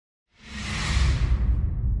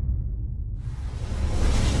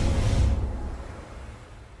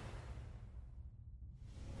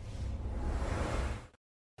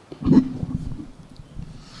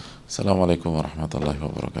Assalamualaikum warahmatullahi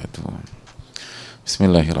wabarakatuh.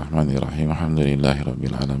 Bismillahirrahmanirrahim.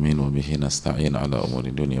 Alhamdulillahirabbil alamin wa bihi nasta'in ala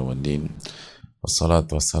umuri dunya waddin.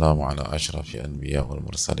 Wassalatu wassalamu ala asyrafil anbiya wal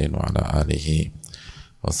mursalin wa ala alihi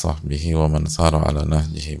wa sahbihi wa man sara ala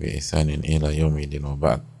nahjihi bi ihsanin ila yaumil wa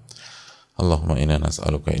ba'd. Allahumma inna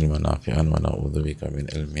nas'aluka ilman nafi'an wa na'udzubika min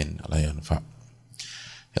ilmin la yanfa'.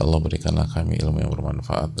 Ya Allah, berikanlah kami ilmu yang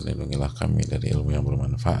bermanfaat dan lindungilah kami dari ilmu yang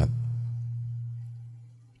bermanfaat.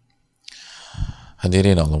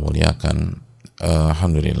 Hadirin Allah muliakan,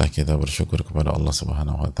 alhamdulillah kita bersyukur kepada Allah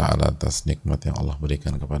Subhanahu wa taala atas nikmat yang Allah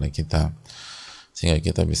berikan kepada kita sehingga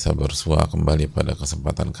kita bisa bersua kembali pada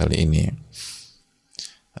kesempatan kali ini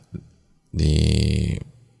di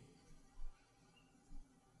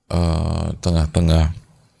tengah-tengah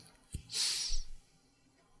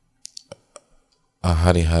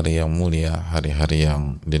hari-hari yang mulia, hari-hari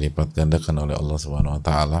yang dilipat gandakan oleh Allah Subhanahu wa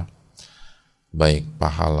taala, baik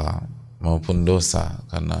pahala maupun dosa,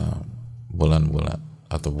 karena bulan-bulan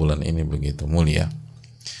atau bulan ini begitu mulia,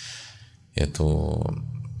 yaitu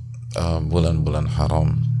bulan-bulan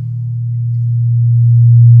haram.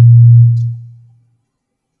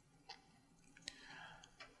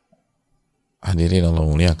 Hadirin Allah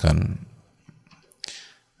muliakan,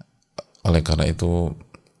 oleh karena itu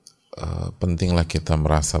pentinglah kita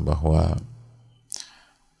merasa bahwa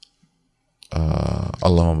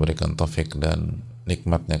Allah memberikan taufik dan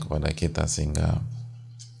nikmatnya kepada kita sehingga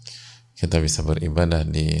kita bisa beribadah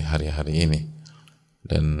di hari-hari ini,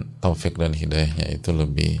 dan taufik dan hidayahnya itu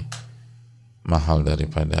lebih mahal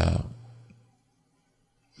daripada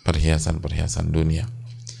perhiasan-perhiasan dunia.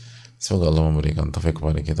 Semoga Allah memberikan taufik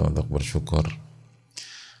kepada kita untuk bersyukur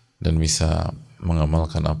dan bisa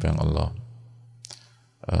mengamalkan apa yang Allah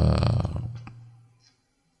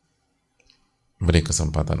beri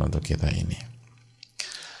kesempatan untuk kita ini.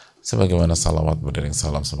 Sebagaimana salawat beriring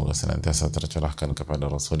salam semoga senantiasa tercurahkan kepada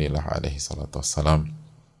Rasulullah alaihi salatu wassalam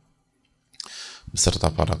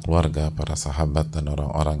beserta para keluarga, para sahabat, dan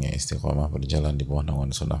orang-orang yang istiqomah berjalan di bawah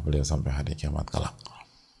naungan sunnah beliau sampai hari kiamat kelak.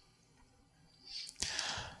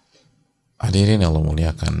 Hadirin yang Allah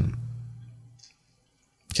muliakan,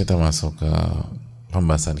 kita masuk ke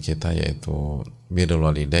pembahasan kita, yaitu birrul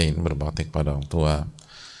walidain, berbakti kepada orang tua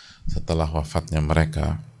setelah wafatnya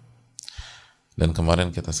mereka. Dan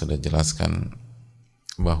kemarin kita sudah jelaskan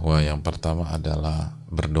bahwa yang pertama adalah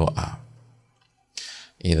berdoa.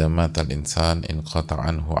 Idza matal insan inqata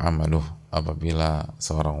anhu amaluh, apabila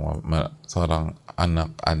seorang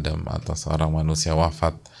anak Adam atau seorang manusia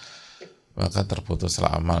wafat, maka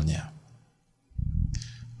terputuslah amalnya.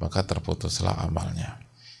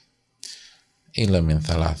 Illa min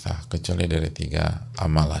thalathah, kecuali dari 3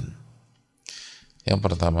 amalan.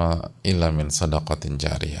 Yang pertama, illa min sadaqatin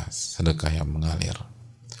jariyah, sedekah yang mengalir,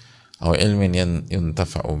 aw ilmin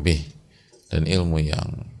yuntafa'u bih, dan ilmu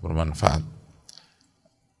yang bermanfaat,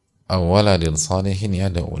 aw waladin shalihin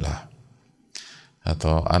yad'u lah,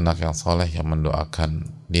 atau anak yang soleh yang mendoakan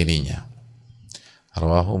dirinya.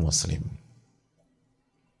 Rawahu Muslim.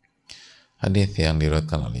 Hadis yang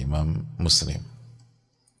diriwayatkan oleh Imam Muslim.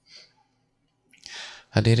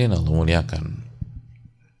 Hadirin Allah muliakan,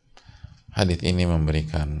 hadits ini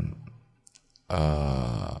memberikan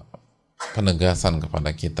penegasan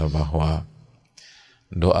kepada kita bahwa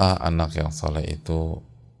doa anak yang soleh itu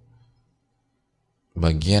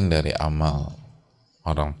bagian dari amal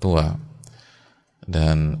orang tua,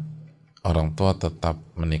 dan orang tua tetap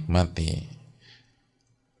menikmati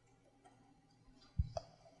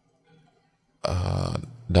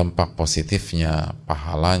dampak positifnya,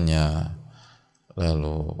 pahalanya,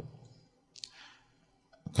 lalu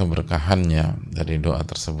keberkahannya dari doa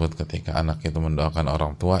tersebut ketika anak itu mendoakan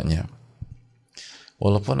orang tuanya,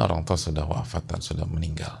 walaupun orang tua sudah wafat dan sudah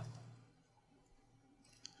meninggal.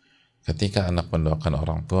 Ketika anak mendoakan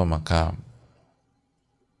orang tua, maka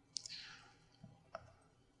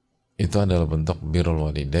itu adalah bentuk birrul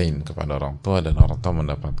walidain kepada orang tua, dan orang tua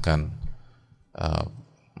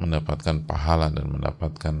mendapatkan pahala dan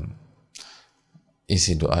mendapatkan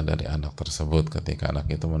isi doa dari anak tersebut ketika anak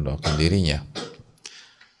itu mendoakan dirinya.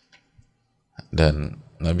 Dan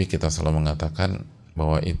Nabi kita selalu mengatakan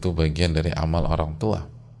bahwa itu bagian dari amal orang tua.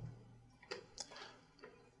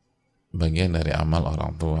 Bagian dari amal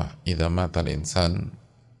orang tua. Idza matal insan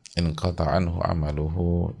inqata anhu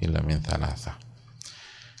amaluhu illa min thalathah.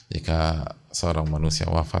 Jika seorang manusia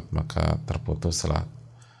wafat, maka terputuslah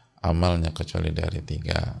amalnya kecuali dari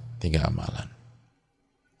tiga amalan.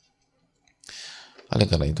 Oleh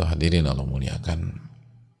karena itu, hadirin Allah muliakan,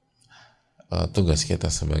 tugas kita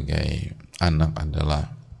sebagai anak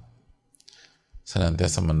adalah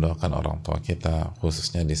senantiasa mendoakan orang tua kita,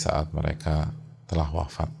 khususnya di saat mereka telah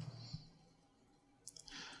wafat.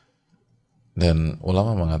 Dan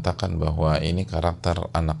ulama mengatakan bahwa ini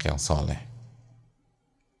karakter anak yang soleh,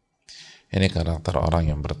 ini karakter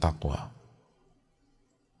orang yang bertakwa.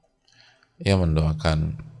 Ia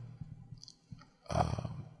mendoakan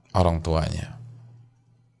orang tuanya.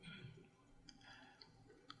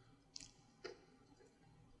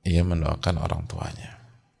 Ia mendoakan orang tuanya.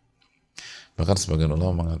 Bahkan sebagian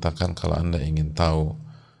ulama mengatakan kalau Anda ingin tahu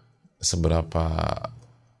seperti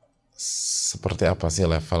apa sih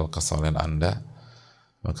level kesolehan Anda,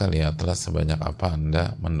 maka lihatlah sebanyak apa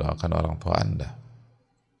Anda mendoakan orang tua Anda.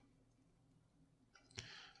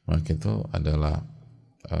 Maka itu adalah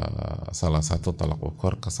salah satu tolak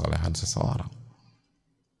ukur kesolehan seseorang.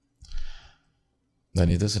 Dan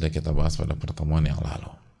itu sudah kita bahas pada pertemuan yang lalu.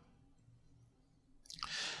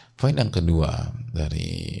 Poin yang kedua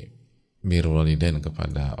dari birrul walidain,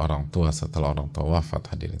 kepada orang tua setelah orang tua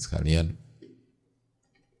wafat, hadirin sekalian,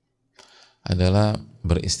 adalah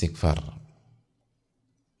beristighfar,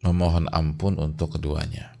 memohon ampun untuk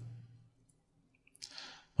keduanya.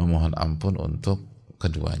 Memohon ampun untuk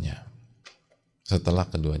keduanya setelah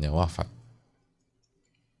keduanya wafat.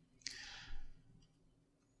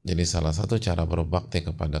 Jadi salah satu cara berbakti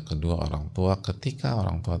kepada kedua orang tua ketika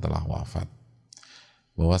orang tua telah wafat,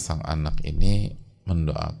 bahwa sang anak ini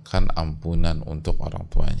mendoakan ampunan untuk orang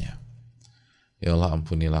tuanya. Ya Allah,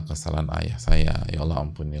 ampunilah kesalahan ayah saya. Ya Allah,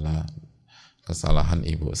 ampunilah kesalahan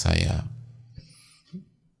ibu saya.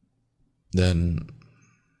 Dan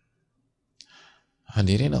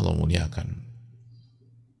hadirin Allah muliakan,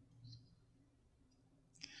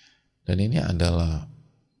 dan ini adalah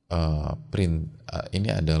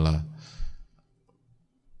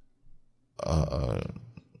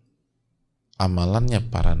amalannya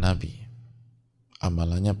para nabi.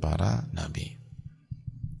 Amalannya para nabi.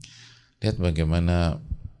 Lihat bagaimana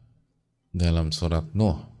dalam surat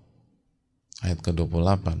Nuh ayat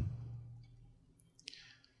ke-28,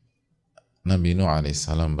 Nabi Nuh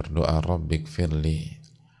alaihissalam berdoa, Rabbik firli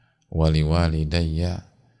wali walidayya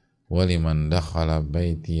waliman dakhala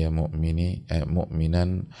baitiya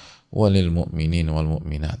mu'minan walil mu'minin wal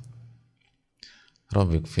mu'minat.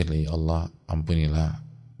 Rabbik firli, Allah ampunilah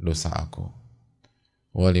dosa aku,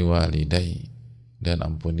 wali waliday, dan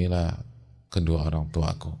ampunilah kedua orang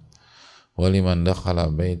tuaku, waliman dakhala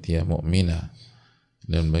baitiya mu'mina,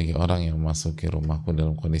 dan bagi orang yang memasuki rumahku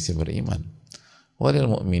dalam kondisi beriman, walil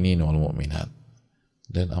mu'minin wal mu'minat,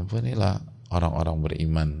 dan ampunilah orang-orang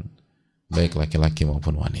beriman baik laki-laki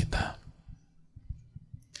maupun wanita.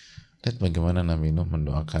 Lihat bagaimana Nabi Nuh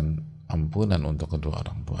mendoakan ampunan untuk kedua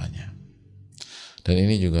orang tuanya. Dan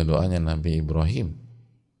ini juga doanya Nabi Ibrahim,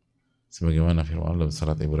 sebagaimana firman Allah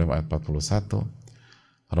surat Ibrahim ayat 41,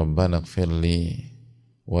 Rabbana gfirli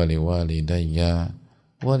wali walidayya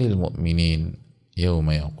walil mu'minin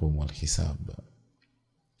yauma yaqumul hisab.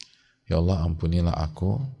 Ya Allah, ampunilah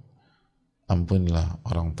aku, ampunilah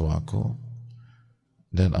orang tuaku,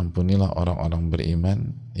 dan ampunilah orang-orang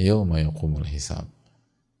beriman yauma yaqumul hisab,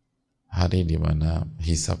 hari di mana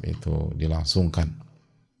hisab itu dilangsungkan.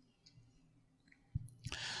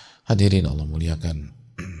 Hadirin Allah muliakan,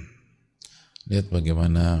 lihat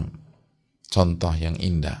bagaimana contoh yang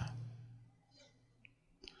indah.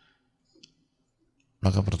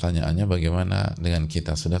 Maka pertanyaannya, bagaimana dengan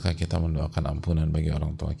kita? Sudahkah kita mendoakan ampunan bagi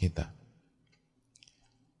orang tua kita?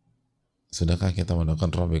 Sudahkah kita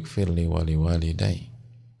mendoakan Rabbik firli wali waliday?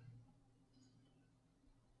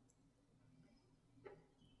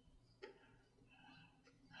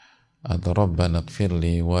 Atau Rabbana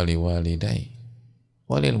gfirli wali waliday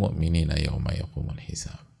walil mu'minina yauma yaqumul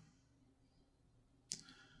hisab.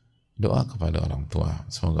 Doa kepada orang tua,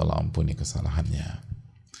 semoga Allah ampuni kesalahannya,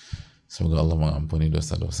 semoga Allah mengampuni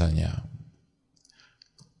dosa-dosanya,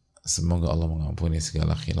 semoga Allah mengampuni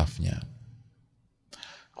segala khilafnya.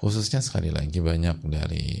 Khususnya sekali lagi, banyak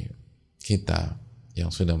dari kita yang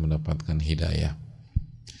sudah mendapatkan hidayah,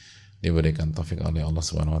 diberikan taufik oleh Allah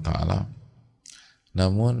Subhanahu wa taala,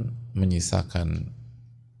 namun menyisakan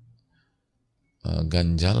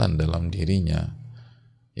ganjalan dalam dirinya,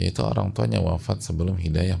 yaitu orang tuanya wafat sebelum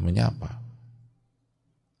hidayah menyapa.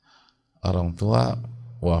 Orang tua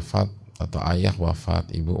wafat atau ayah wafat,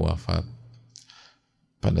 ibu wafat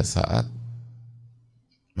pada saat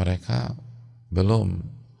mereka belum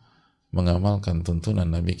mengamalkan tuntunan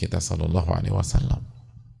Nabi kita Sallallahu Alaihi Wasallam.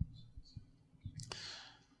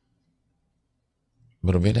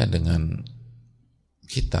 Berbeda dengan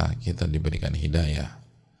kita diberikan hidayah,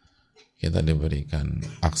 kita diberikan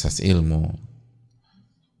akses ilmu,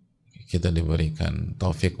 kita diberikan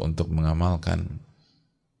taufik untuk mengamalkan.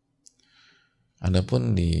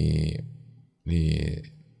 Adapun di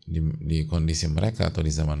kondisi mereka atau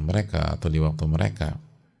di zaman mereka atau di waktu mereka,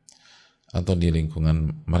 atau di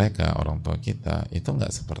lingkungan mereka, orang tua kita, itu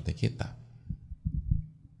nggak seperti kita.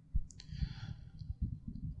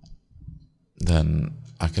 Dan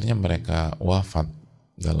akhirnya mereka wafat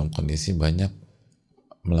dalam kondisi banyak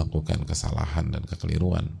melakukan kesalahan dan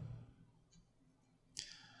kekeliruan.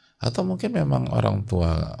 Atau mungkin memang orang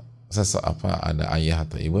tua ada ayah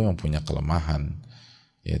atau ibu yang punya kelemahan,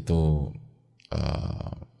 yaitu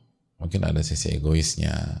mungkin ada sisi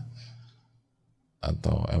egoisnya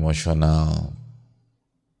atau emosional.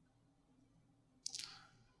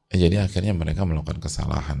 Jadi akhirnya mereka melakukan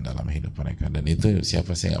kesalahan dalam hidup mereka, dan itu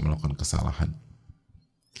siapa sih yang nggak melakukan kesalahan?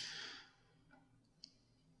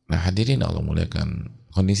 Nah hadirin Allah muliakan,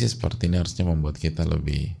 kondisi seperti ini harusnya membuat kita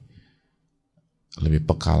lebih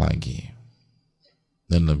peka lagi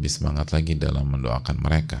dan lebih semangat lagi dalam mendoakan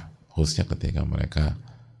mereka, khususnya ketika mereka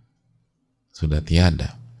sudah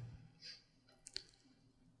tiada.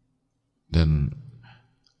 Dan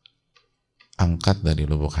angkat dari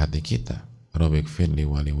lubuk hati kita, Rabbik firli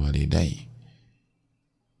wali walidai,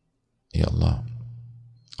 ya Allah,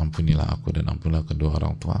 ampunilah aku dan ampunilah kedua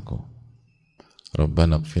orang tuaku.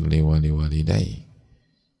 Rabbana firli wali walidai,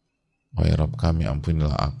 wahai Rabb kami,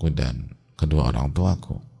 ampunilah aku dan kedua orang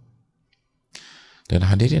tuaku. Dan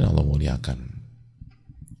hadirin Allah muliakan,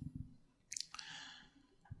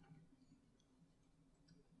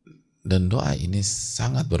 dan doa ini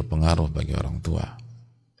sangat berpengaruh bagi orang tua.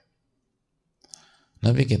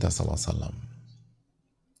 Nabi kita SAW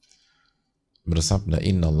bersabda,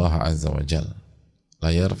 Inna Allah Azza wa Jal la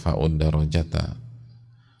yarfa'ud darajata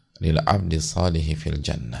lil abdi salihi fil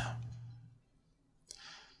jannah.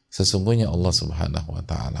 Sesungguhnya Allah Subhanahu wa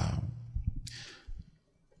Ta'ala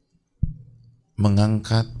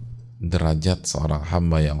mengangkat derajat seorang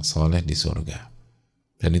hamba yang soleh di surga,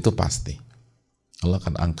 dan itu pasti Allah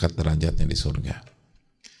akan angkat derajatnya di surga.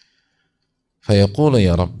 Fayaqulu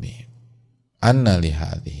ya Rabbi anna li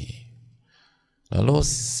hadhihi. Lalu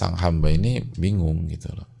sang hamba ini bingung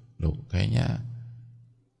gitu loh. Loh, kayaknya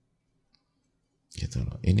gitu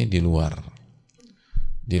loh. Ini di luar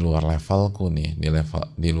levelku nih,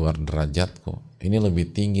 di luar derajatku. Ini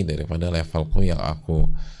lebih tinggi daripada levelku yang aku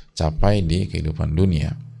capai di kehidupan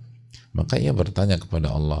dunia. Maka ia bertanya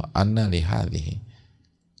kepada Allah, anna li hadhihi.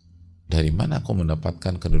 Dari mana aku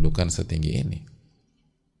mendapatkan kedudukan setinggi ini?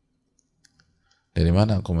 Dari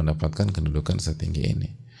mana aku mendapatkan kedudukan setinggi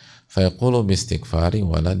ini? Fayaqulu bistighfari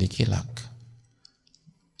waladiki lak.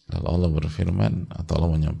 Lalu Allah berfirman, atau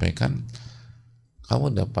Allah menyampaikan,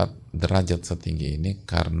 kamu dapat derajat setinggi ini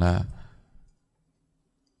karena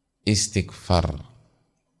istighfar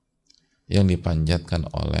yang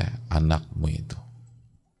dipanjatkan oleh anakmu itu.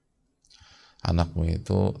 Anakmu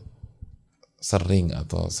itu sering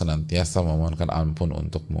atau senantiasa memohonkan ampun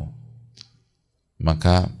untukmu.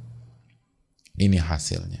 Maka ini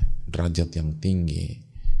hasilnya, derajat yang tinggi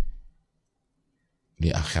di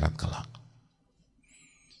akhirat kelak.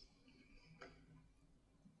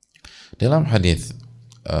 Dalam hadis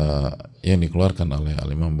yang dikeluarkan oleh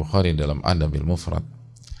Imam Bukhari dalam Adabil Mufrad,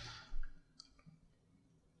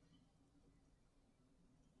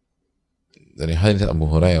 dari hadis Abu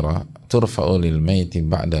Hurairah, turfa'u lil maiti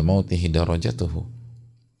ba'da mautihi darajatuhu.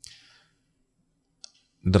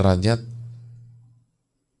 Derajat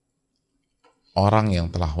orang yang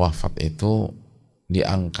telah wafat itu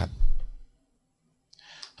diangkat,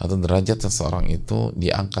 atau derajat seseorang itu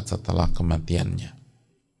diangkat setelah kematiannya.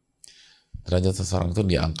 Derajat seseorang itu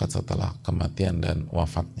diangkat setelah kematian dan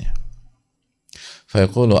wafatnya. Fa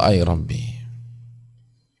yaqulu ay rabbi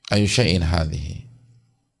ayu syai'in hadhihi.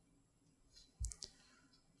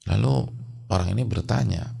 Lalu orang ini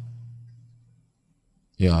bertanya,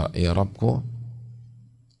 ya Rabbku,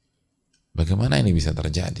 bagaimana ini bisa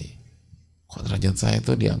terjadi? Kok derajat saya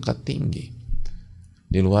itu diangkat tinggi,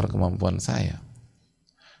 di luar kemampuan saya,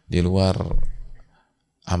 di luar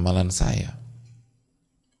amalan saya.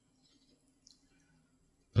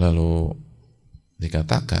 Lalu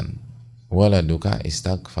dikatakan, waladuka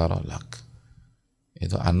istaghfaralak.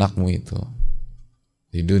 Itu anakmu itu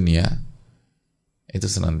di dunia itu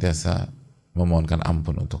senantiasa memohonkan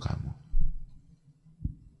ampun untuk kamu.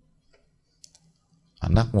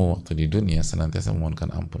 Anakmu waktu di dunia senantiasa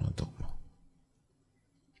memohonkan ampun untukmu.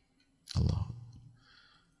 Allah.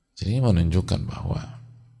 Jadi ini menunjukkan bahwa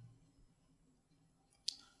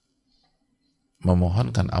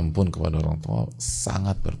memohonkan ampun kepada orang tua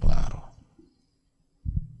sangat berpengaruh.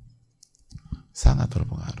 Sangat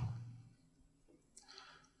berpengaruh.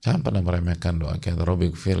 Jangan pernah meremehkan doa kita,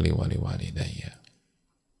 Rabbik firli wali walidayya.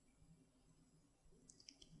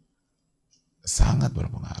 Sangat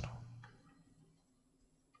berpengaruh.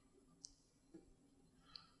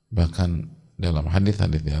 Bahkan dalam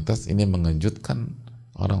hadis-hadis di atas ini mengejutkan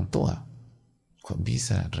orang tua. Kok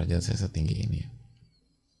bisa derajat saya setinggi ini?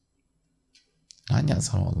 Nanya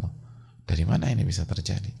sama Allah, dari mana ini bisa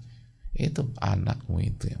terjadi? Itu anakmu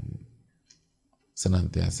itu yang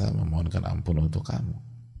senantiasa memohonkan ampun untuk kamu.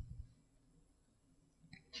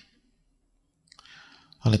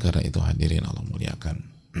 Oleh karena itu hadirin Allah muliakan,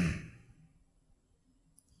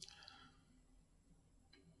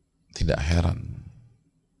 tidak heran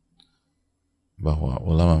bahwa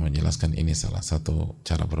ulama menjelaskan ini salah satu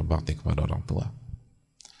cara berbakti kepada orang tua.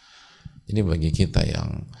 Jadi bagi kita yang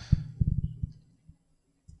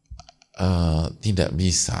tidak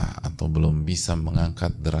bisa atau belum bisa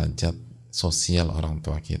mengangkat derajat sosial orang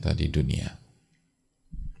tua kita di dunia,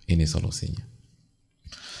 ini solusinya.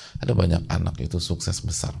 Ada banyak anak itu sukses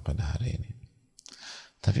besar pada hari ini,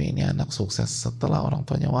 tapi ini anak sukses setelah orang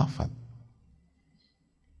tuanya wafat.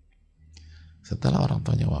 Setelah orang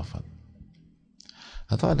tuanya wafat.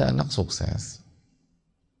 Atau ada anak sukses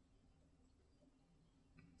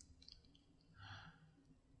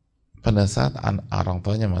pada saat orang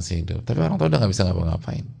tuanya masih hidup, tapi orang tua udah nggak bisa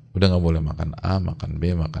ngapa-ngapain, udah nggak boleh makan A, makan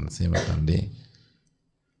B, makan C, makan D.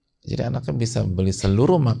 Jadi anaknya bisa beli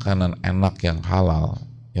seluruh makanan enak yang halal,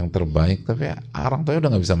 yang terbaik, tapi orang tuanya udah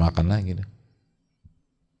nggak bisa makan lagi deh.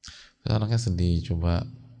 Terus anaknya sedih, coba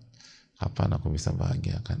kapan aku bisa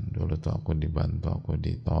bahagia? Kan dulu tuh aku dibantu, aku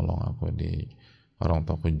ditolong, orang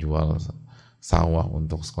tua aku jual sawah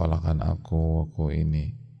untuk sekolahkan aku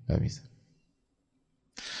ini, nggak bisa.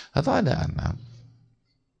 Atau ada anak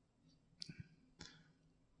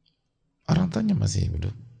orang tuanya masih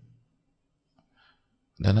hidup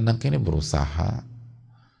dan anaknya ini berusaha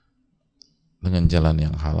dengan jalan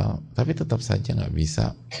yang halal, tapi tetap saja nggak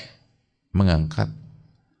bisa mengangkat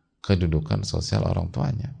kedudukan sosial orang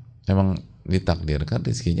tuanya. Memang ditakdirkan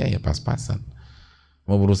rezekinya ya pas-pasan,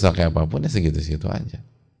 mau berusaha kayak apapun ya segitu-segitu aja.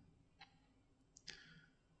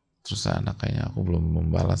 Terus anak kayaknya aku belum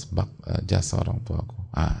membalas jasa orang tuaku.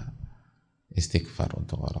 Istighfar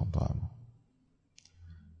untuk orang tuamu.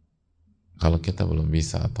 Kalau kita belum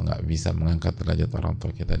bisa atau nggak bisa mengangkat derajat orang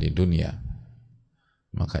tua kita di dunia,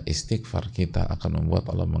 maka istighfar kita akan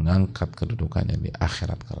membuat Allah mengangkat kedudukannya di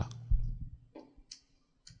akhirat kelak.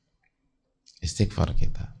 Istighfar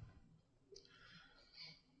kita,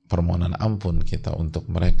 permohonan ampun kita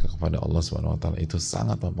untuk mereka kepada Allah Subhanahu wa taala itu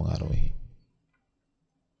sangat mempengaruhi.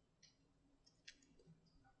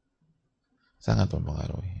 Sangat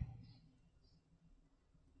mempengaruhi.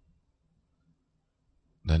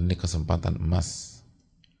 Dan ini kesempatan emas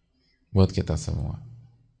buat kita semua.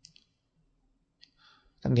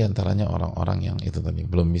 Kan diantaranya orang-orang yang itu tadi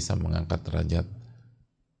belum bisa mengangkat derajat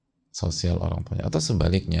sosial orang tuanya, atau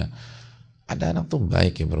sebaliknya ada anak tuh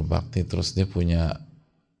baik ya, berbakti, terus dia punya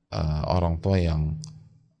orang tua yang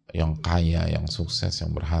kaya, yang sukses,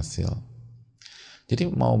 yang berhasil. Jadi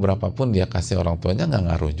mau berapapun dia kasih orang tuanya nggak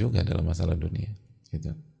ngaruh juga dalam masalah dunia.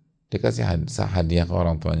 Gitu. Dia kasih hadiah ke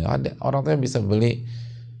orang tuanya, orang tuanya bisa beli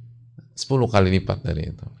 10 kali lipat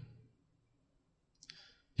dari itu.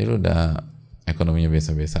 Jadi udah ekonominya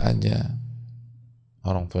biasa-biasa aja,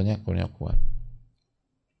 orang tuanya punya kuat.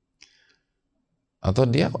 Atau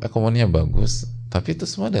dia ekonominya bagus, tapi itu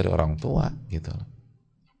semua dari orang tua, gitu.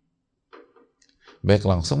 Baik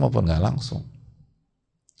langsung maupun nggak langsung.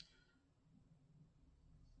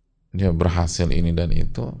 Dia berhasil ini dan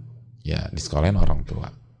itu, ya di sekolahin orang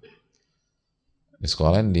tua, di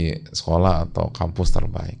sekolah atau kampus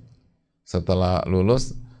terbaik. Setelah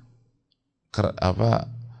lulus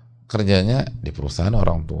kerjanya di perusahaan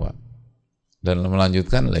orang tua dan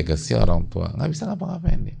melanjutkan legacy orang tua. Nggak bisa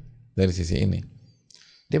ngapa-ngapain dia dari sisi ini.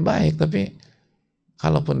 Dia baik, tapi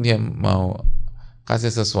kalaupun dia mau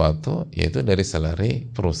kasih sesuatu, yaitu dari salary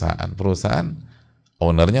perusahaan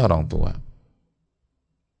ownernya orang tua.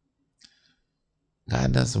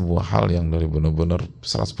 Gak ada sebuah hal yang dari benar-benar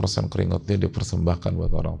 100% keringat dia dipersembahkan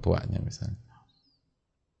buat orang tuanya misalnya.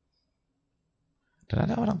 Dan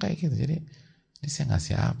ada orang kayak gitu, jadi ini saya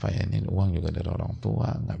ngasih apa ya, ini uang juga dari orang tua,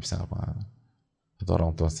 nggak bisa apa-apa. Atau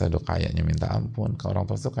orang tua saya udah kayaknya minta ampun, ke orang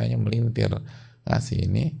tua saya kayaknya melintir ngasih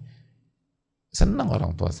ini, senang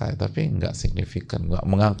orang tua saya, tapi nggak signifikan, nggak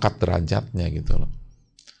mengangkat derajatnya gitu loh.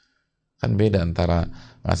 Kan beda antara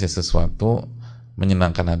ngasih sesuatu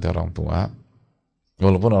menyenangkan hati orang tua,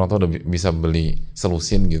 walaupun orang tua udah bisa beli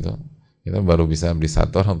selusin gitu, kita baru bisa beli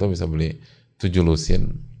 1, orang tua bisa beli 7 lusin,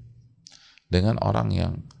 dengan orang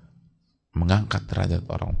yang mengangkat derajat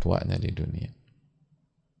orang tuanya di dunia.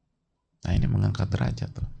 Nah ini mengangkat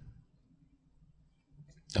derajat tuh.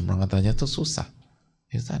 Dan mengangkat derajat tuh susah.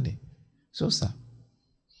 Itu tadi, susah.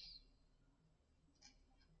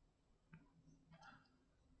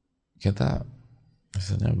 kita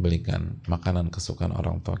misalnya belikan makanan kesukaan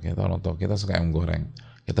orang tua kita suka ayam goreng,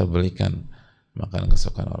 kita belikan makanan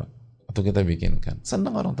kesukaan orang, atau kita bikinkan,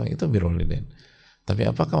 senang orang tua, itu birrul walidain. Tapi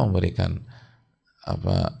apakah memberikan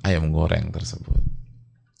ayam goreng tersebut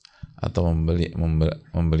atau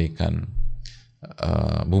membelikan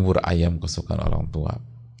bubur ayam kesukaan orang tua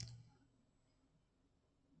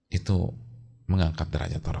itu mengangkat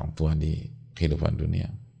derajat orang tua di kehidupan dunia?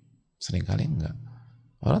 Seringkali enggak.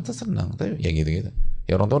 Orang tuh senang, tapi ya gitu-gitu.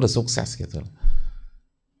 Ya orang tua udah sukses gitu,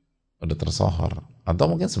 udah tersohor. Atau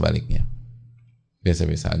mungkin sebaliknya,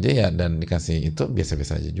 biasa-biasa aja ya, dan dikasih itu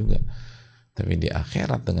biasa-biasa aja juga. Tapi di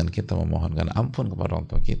akhirat dengan kita memohonkan ampun kepada orang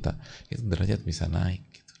tua kita, itu derajat bisa naik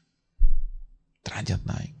gitu. Derajat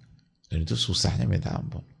naik. Dan itu susahnya minta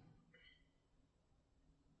ampun.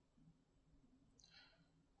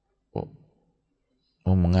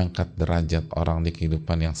 Mengangkat derajat orang di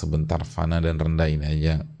kehidupan yang sebentar fana dan rendah ini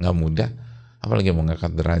aja nggak mudah, apalagi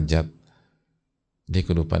mengangkat derajat di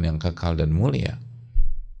kehidupan yang kekal dan mulia.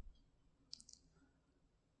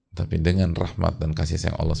 Tapi dengan rahmat dan kasih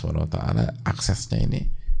sayang Allah SWT, aksesnya ini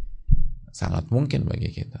sangat mungkin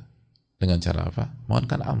bagi kita. Dengan cara apa?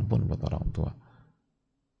 Mohonkan ampun buat orang tua,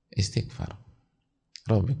 istighfar,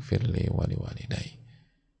 Rabbighfirli wali walidai,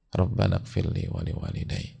 Rabbana ighfirli wali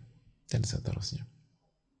walidai, dan seterusnya.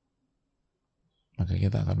 Maka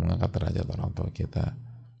kita akan mengangkat derajat orang tua kita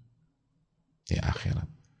di akhirat,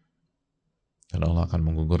 dan Allah akan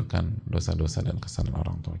menggugurkan dosa-dosa dan kesalahan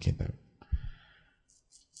orang tua kita.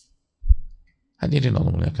 Hadirin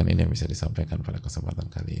Allah muliakan, ini yang bisa disampaikan pada kesempatan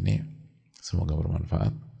kali ini. Semoga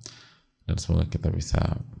bermanfaat dan semoga kita bisa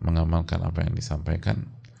mengamalkan apa yang disampaikan.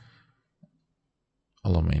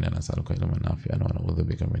 Allahumma inna nas'aluka ilman nafi'an wa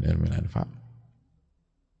na'udzubika min ilmin la yanfa'.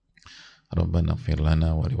 Rabbana ighfir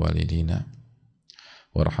lana wa liwalidina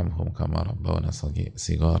warhamhum kama rabbawna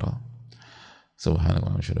shighara.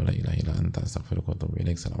 Subhanaka wa la ilaha illa anta astaghfiruka wa atubu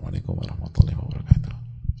ilaik. Assalamualaikum warahmatullahi wabarakatuh.